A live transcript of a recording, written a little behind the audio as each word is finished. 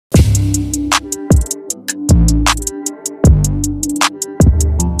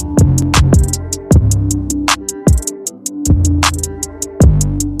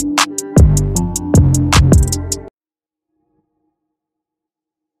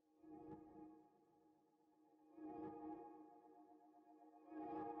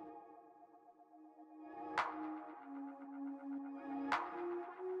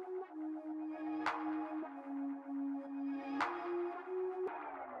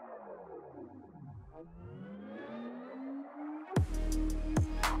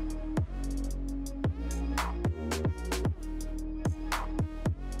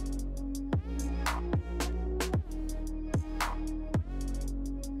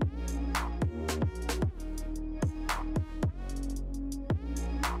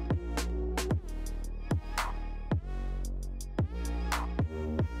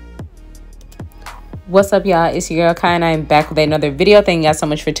What's up, y'all? It's your girl Kai, and I'm back with another video. Thank y'all so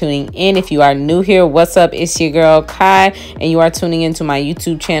much for tuning in. If you are new here, what's up? It's your girl Kai, and you are tuning into my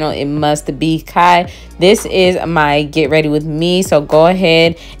YouTube channel. It Must Be Kai. This is my Get Ready With Me, so go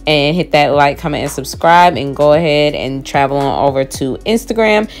ahead and hit that like, comment, and subscribe, and go ahead and travel on over to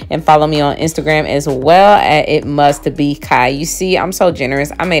Instagram and follow me on Instagram as well at It Must Be Kai. You see, I'm so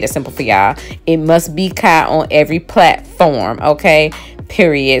generous. I made it simple for y'all. It Must Be Kai on every platform, okay?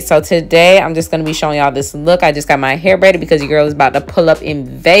 Period. So today I'm just going to be showing y'all this look. I just got my hair braided because your girl is about to pull up in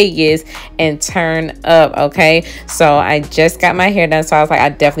Vegas and turn up. Okay, so I just got my hair done, so I was like, I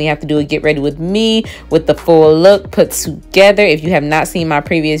definitely have to do a Get Ready With Me with the full look put together. If you have not seen my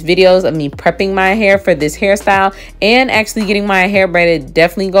previous videos of me prepping my hair for this hairstyle and actually getting my hair braided,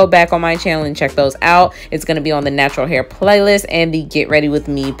 definitely go back on my channel and check those out. It's going to be on the natural hair playlist and the Get Ready With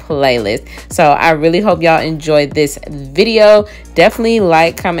Me playlist. So I really hope y'all enjoyed this video. Definitely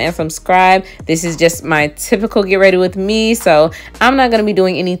like, comment, and subscribe. This is just my typical Get Ready With Me, so I'm not going to be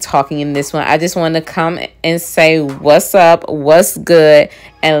doing any talking in this one. I just want to come and say what's up, what's good,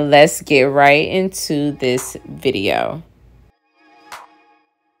 and let's get right into this video.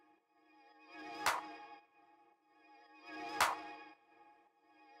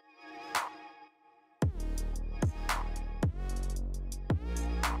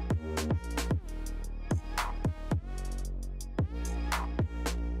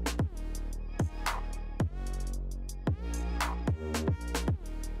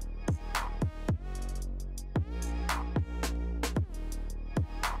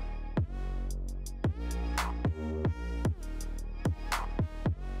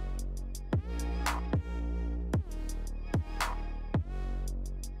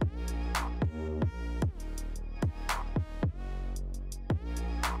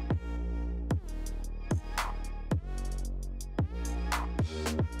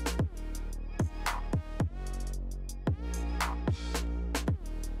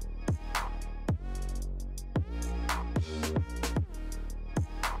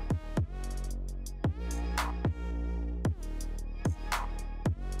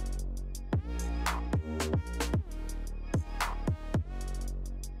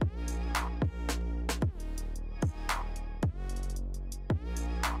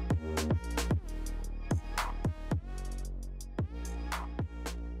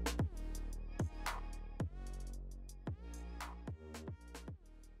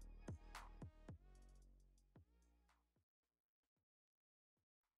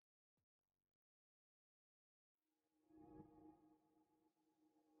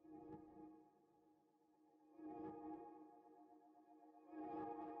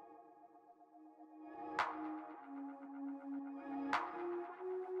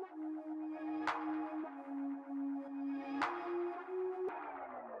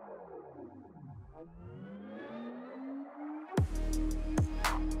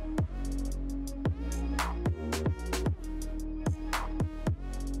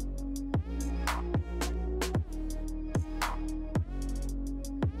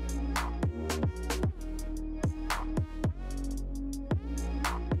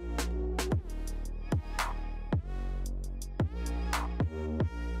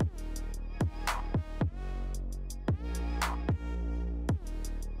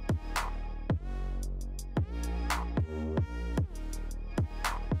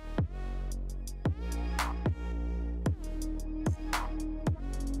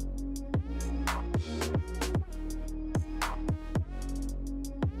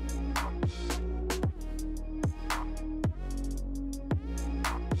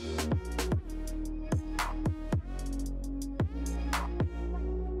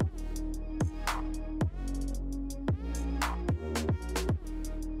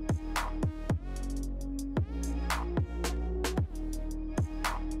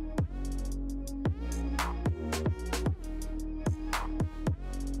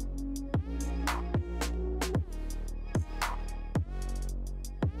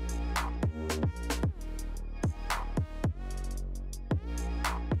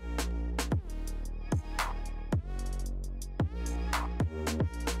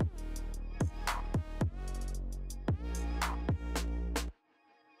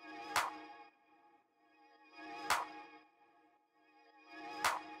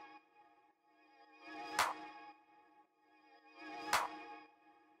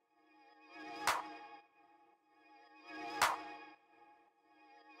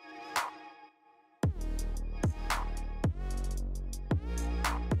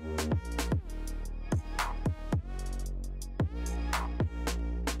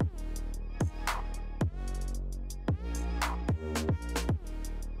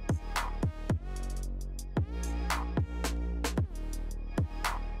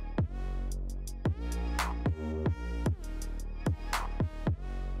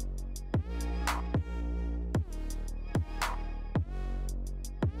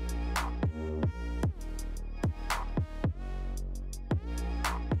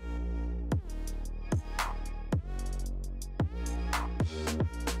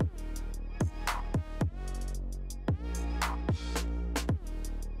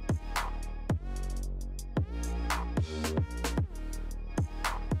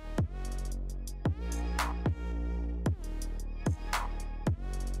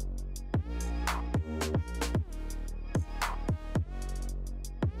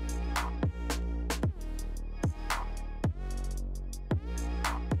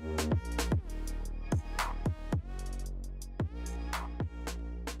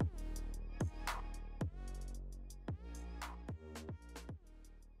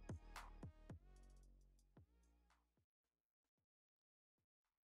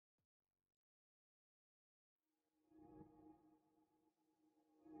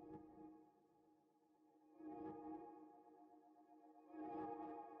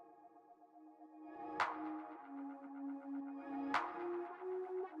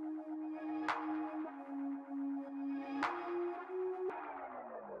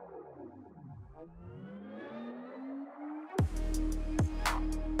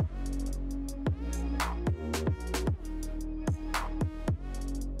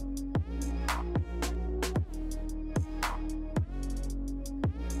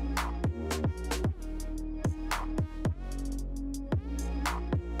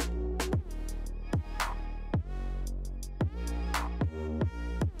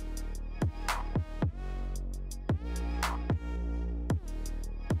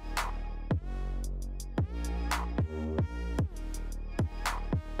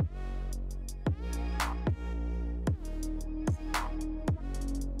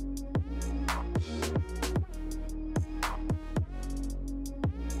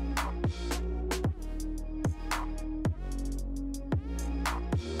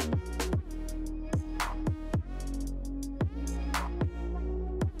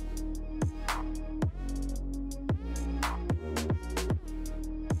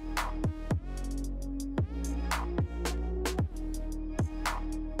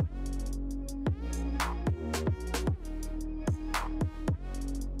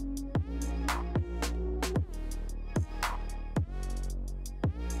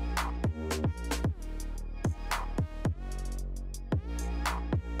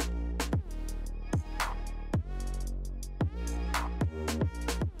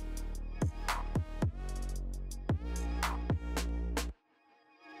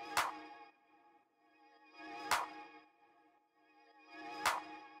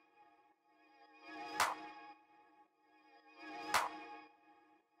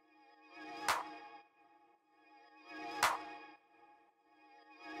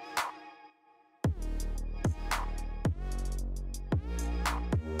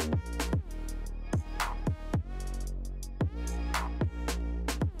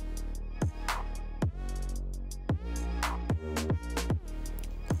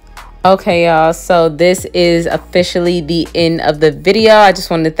 Okay, y'all, so this is officially the end of the video. I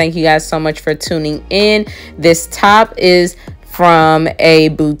just wanted to thank you guys so much for tuning in. This top is from a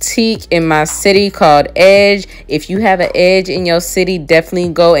boutique in my city called Edge. If you have an Edge in your city, definitely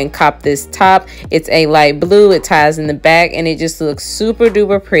go and cop this top. It's a light blue, it ties in the back, and it just looks super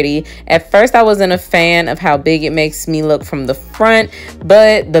duper pretty. At first I wasn't a fan of how big it makes me look from the front,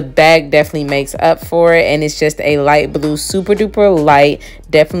 but the back definitely makes up for it, and it's just a light blue, super duper light,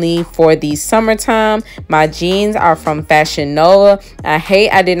 definitely for the summertime. My jeans are from Fashion Nova. I hate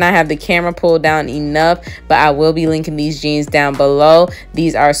I did not have the camera pulled down enough, but I will be linking these jeans down below.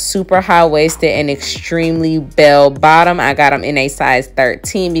 These are super high-waisted and extremely bell-bottom. I got them in a size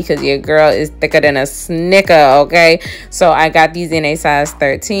 13 because your girl is thicker than a snicker, okay? So I got these in a size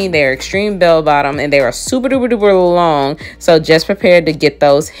 13. They're extreme bell-bottom and they are super duper duper long, so just prepared to get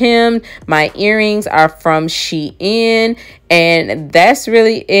those hemmed. My earrings are from Shein, and that's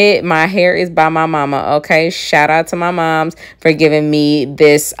really it. My hair is by my mama, okay? Shout out to my moms for giving me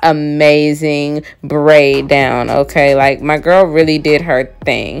this amazing braid down, okay? Like, my girl really did her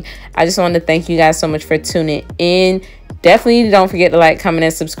thing. I just want to thank you guys so much for tuning in. Definitely don't forget to like, comment,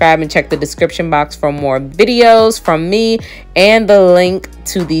 and subscribe, and check the description box for more videos from me and the link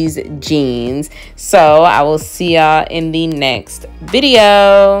to these jeans. So I will see y'all in the next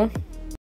video.